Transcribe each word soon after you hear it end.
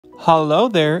Hello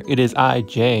there, it is I,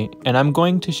 Jay, and I'm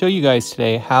going to show you guys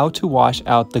today how to wash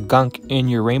out the gunk in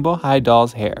your Rainbow High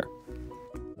doll's hair.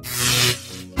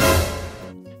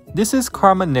 This is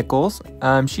Karma Nichols.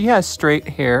 She has straight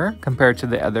hair compared to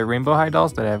the other Rainbow High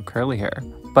dolls that have curly hair.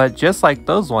 But just like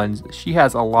those ones, she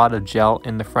has a lot of gel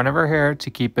in the front of her hair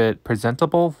to keep it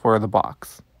presentable for the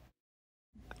box.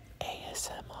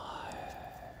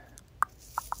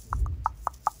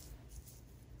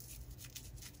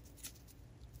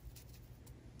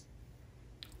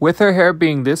 With her hair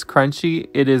being this crunchy,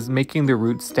 it is making the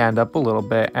roots stand up a little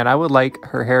bit, and I would like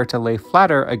her hair to lay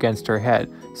flatter against her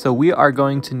head, so we are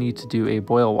going to need to do a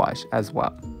boil wash as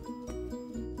well.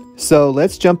 So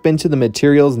let's jump into the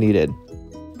materials needed.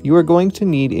 You are going to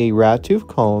need a rat tooth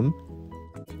comb.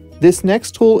 This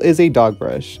next tool is a dog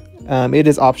brush. It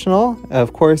is optional.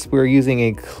 Of course, we're using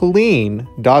a clean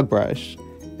dog brush,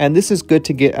 and this is good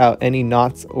to get out any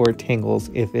knots or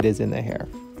tangles if it is in the hair.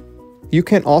 You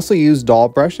can also use doll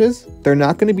brushes. They're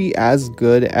not going to be as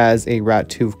good as a rat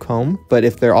tooth comb, but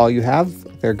if they're all you have,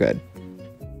 they're good.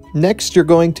 Next, you're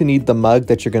going to need the mug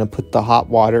that you're going to put the hot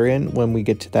water in when we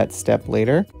get to that step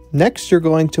later. Next, you're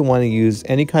going to want to use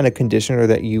any kind of conditioner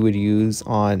that you would use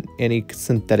on any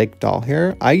synthetic doll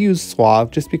hair. I use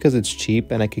Suave just because it's cheap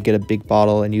and I could get a big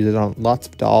bottle and use it on lots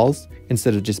of dolls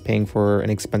instead of just paying for an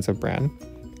expensive brand.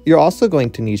 You're also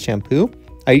going to need shampoo.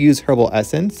 I use Herbal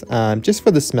Essence, just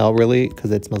for the smell really, because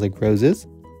it smells like roses.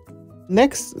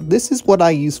 Next, this is what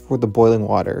I use for the boiling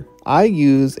water. I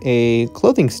use a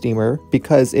clothing steamer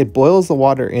because it boils the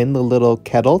water in the little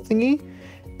kettle thingy,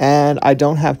 and I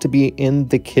don't have to be in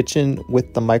the kitchen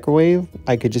with the microwave.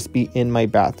 I could just be in my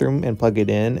bathroom and plug it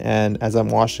in, and as I'm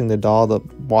washing the doll, the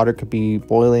water could be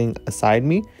boiling aside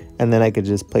me, and then I could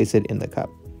just place it in the cup.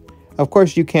 Of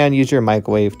course, you can use your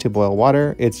microwave to boil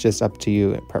water. It's just up to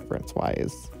you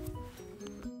preference-wise.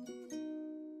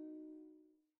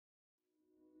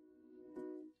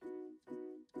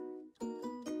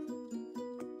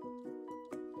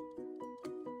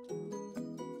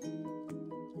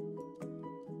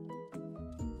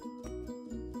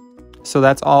 So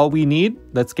that's all we need.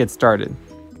 Let's get started.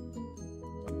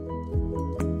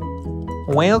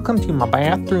 Welcome to my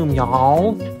bathroom,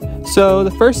 y'all. So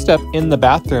the first step in the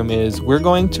bathroom is we're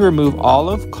going to remove all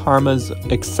of Karma's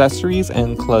accessories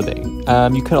and clothing.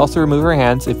 You can also remove her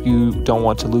hands if you don't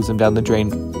want to lose them down the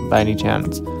drain by any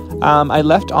chance. I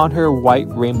left on her white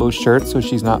rainbow shirt so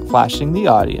she's not flashing the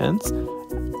audience.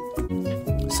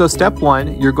 So step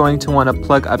one, you're going to want to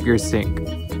plug up your sink.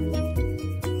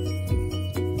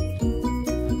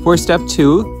 For step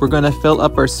two, we're going to fill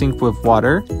up our sink with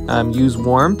water. Use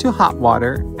warm to hot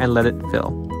water and let it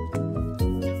fill.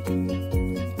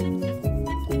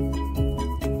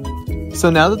 So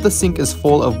now that the sink is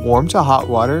full of warm to hot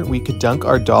water, we could dunk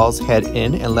our doll's head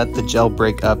in and let the gel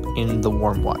break up in the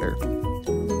warm water.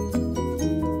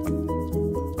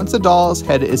 Once the doll's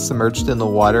head is submerged in the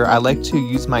water, I like to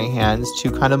use my hands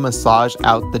to kind of massage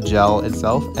out the gel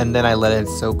itself, and then I let it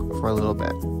soak for a little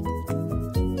bit.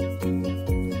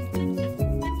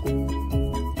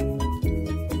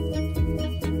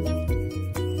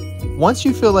 Once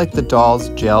you feel like the doll's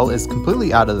gel is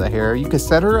completely out of the hair, you can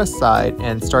set her aside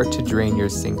and start to drain your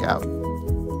sink out.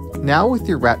 Now with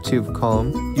your rat tooth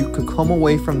comb, you can comb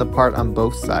away from the part on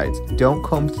both sides. Don't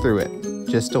comb through it,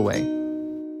 just away.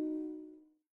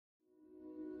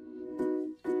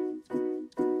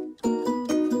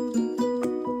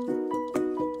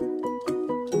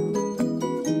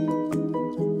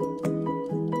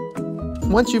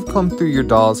 Once you've combed through your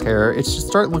doll's hair, it should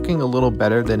start looking a little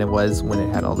better than it was when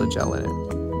it had all the gel in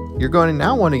it. You're going to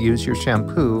now want to use your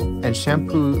shampoo and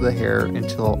shampoo the hair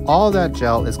until all that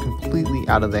gel is completely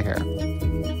out of the hair.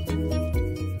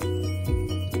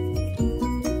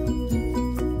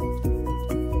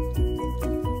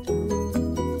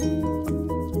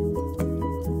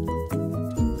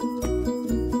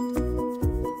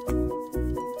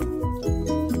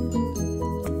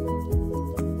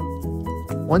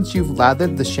 Once you've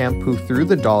lathered the shampoo through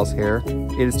the doll's hair,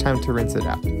 it is time to rinse it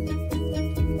out.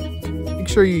 Make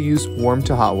sure you use warm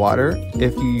to hot water.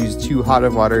 If you use too hot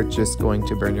of water, it's just going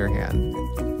to burn your hand.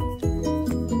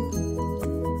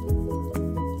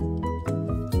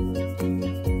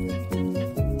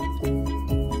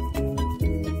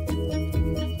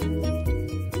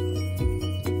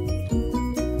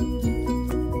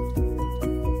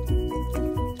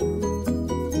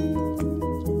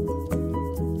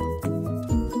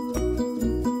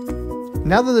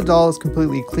 Now that the doll is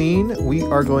completely clean, we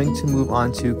are going to move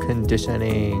on to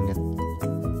conditioning.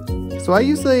 So I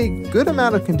use a good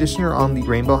amount of conditioner on the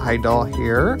Rainbow High doll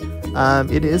hair.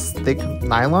 It is thick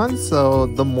nylon, so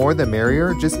the more the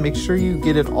merrier. Just make sure you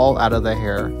get it all out of the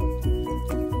hair.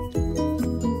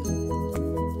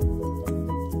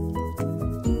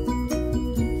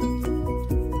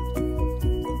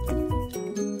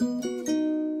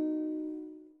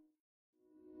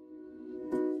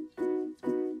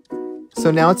 So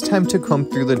now it's time to comb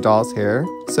through the doll's hair.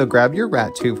 So grab your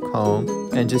rat tooth comb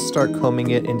and just start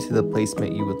combing it into the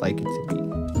placement you would like it to be.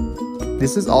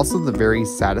 This is also the very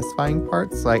satisfying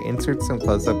part, so I insert some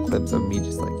close-up clips of me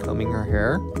just like combing her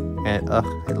hair, and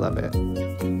I love it.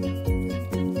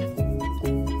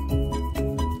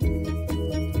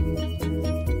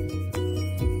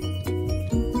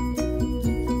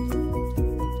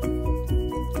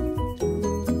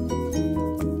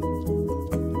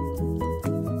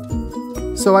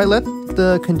 So I let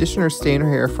the conditioner stay in her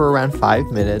hair for around 5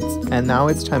 minutes, and now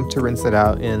it's time to rinse it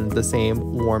out in the same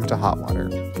warm to hot water.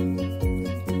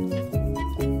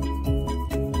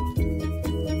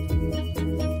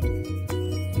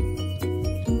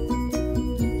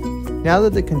 Now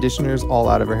that the conditioner is all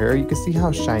out of her hair, you can see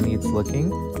how shiny it's looking,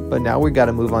 but now we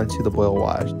gotta move on to the boil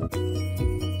wash.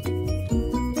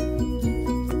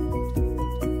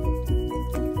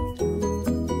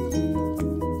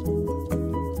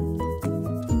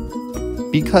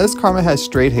 Because Karma has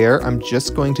straight hair, I'm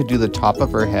just going to do the top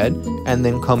of her head and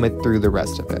then comb it through the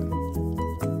rest of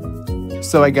it.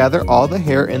 So I gather all the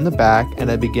hair in the back and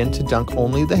I begin to dunk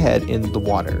only the head in the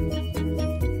water.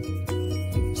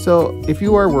 So if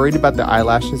you are worried about the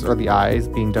eyelashes or the eyes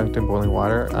being dunked in boiling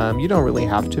water, you don't really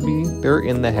have to be. They're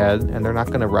in the head and they're not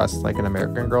going to rust like an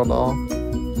American Girl doll.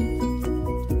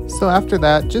 So after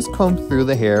that, just comb through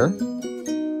the hair.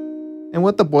 And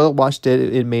what the boil wash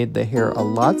did, it made the hair a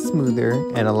lot smoother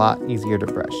and a lot easier to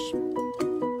brush.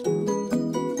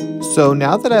 So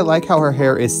now that I like how her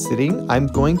hair is sitting, I'm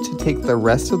going to take the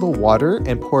rest of the water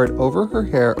and pour it over her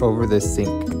hair over the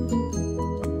sink.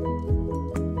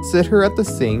 Sit her at the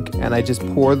sink and I just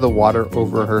pour the water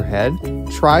over her head.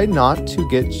 Try not to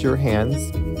get your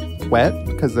hands wet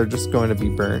because they're just going to be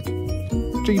burnt.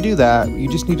 After you do that, you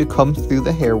just need to comb through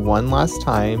the hair one last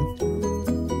time.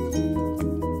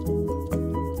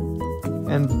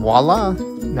 And voila!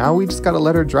 Now we just gotta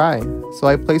let her dry. So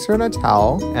I place her in a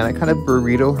towel and I kind of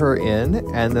burrito her in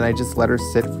and then I just let her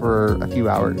sit for a few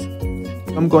hours.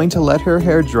 I'm going to let her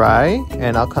hair dry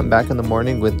and I'll come back in the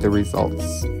morning with the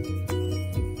results.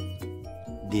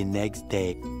 The next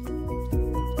day.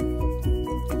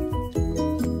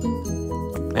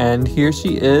 And here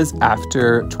she is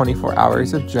after 24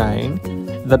 hours of drying.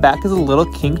 The back is a little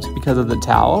kinked because of the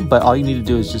towel, but all you need to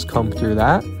do is just comb through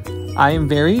that. I am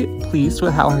very pleased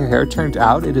with how her hair turned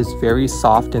out. It is very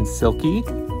soft and silky,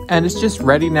 and it's just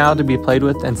ready now to be played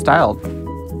with and styled.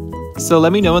 So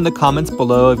let me know in the comments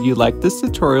below if you like this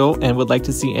tutorial and would like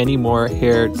to see any more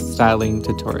hair styling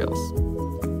tutorials.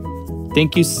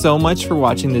 Thank you so much for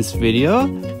watching this video.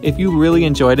 If you really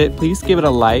enjoyed it, please give it a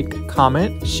like,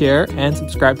 comment, share, and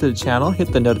subscribe to the channel.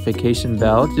 Hit the notification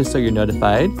bell just so you're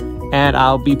notified, and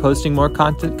I'll be posting more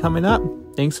content coming up.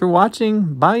 Thanks for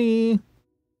watching. Bye!